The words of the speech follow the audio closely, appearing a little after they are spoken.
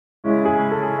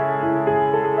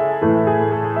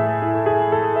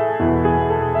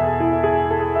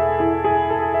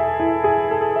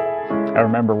I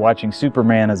remember watching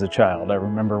Superman as a child. I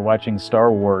remember watching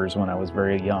Star Wars when I was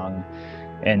very young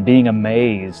and being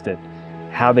amazed at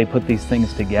how they put these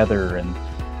things together and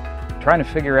trying to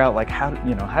figure out like how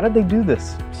did they do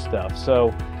this stuff?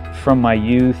 So from my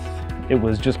youth, it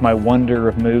was just my wonder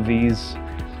of movies,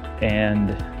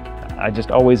 and I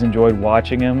just always enjoyed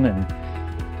watching them, and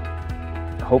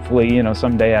hopefully,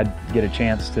 someday I'd get a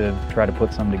chance to try to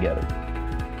put some together.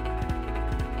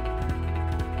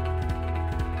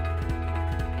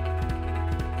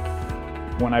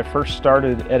 When I first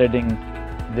started editing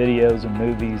videos and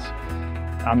movies,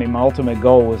 my ultimate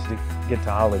goal was to get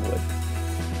to Hollywood.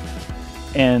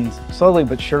 And slowly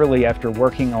but surely, after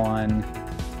working on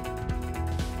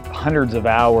hundreds of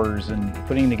hours and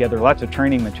putting together lots of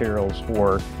training materials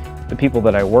for the people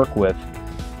that I work with,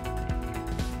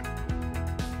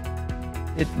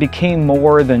 it became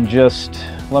more than just,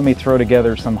 let me throw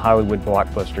together some Hollywood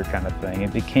blockbuster kind of thing.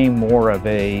 It became more of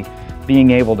a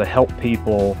being able to help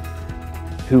people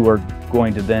who are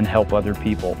going to then help other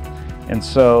people. And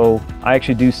so I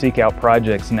actually do seek out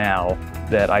projects now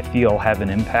that I feel have an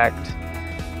impact.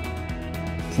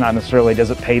 It's not necessarily, does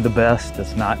it pay the best?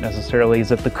 It's not necessarily,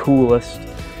 is it the coolest?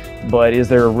 But is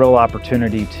there a real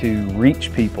opportunity to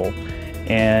reach people?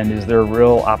 And is there a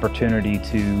real opportunity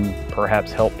to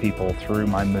perhaps help people through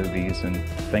my movies and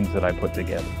things that I put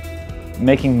together?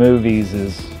 Making movies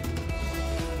is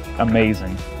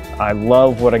amazing. I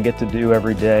love what I get to do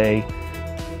every day.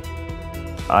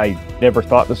 I never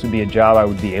thought this would be a job I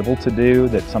would be able to do,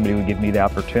 that somebody would give me the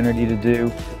opportunity to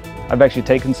do. I've actually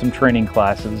taken some training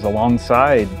classes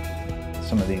alongside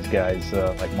some of these guys,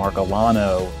 like Mark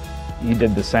Alano. He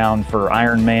did the sound for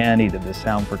Iron Man, he did the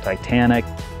sound for Titanic.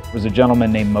 There was a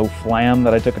gentleman named Mo Flam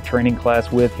that I took a training class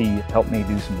with. He helped me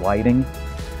do some lighting.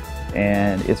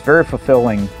 And it's very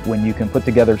fulfilling when you can put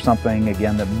together something,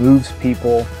 again, that moves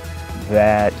people,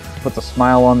 that puts a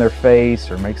smile on their face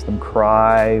or makes them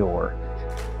cry, or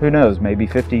who knows, maybe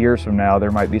 50 years from now, there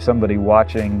might be somebody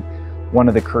watching one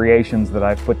of the creations that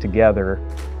I've put together,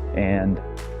 and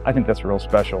I think that's real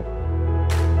special.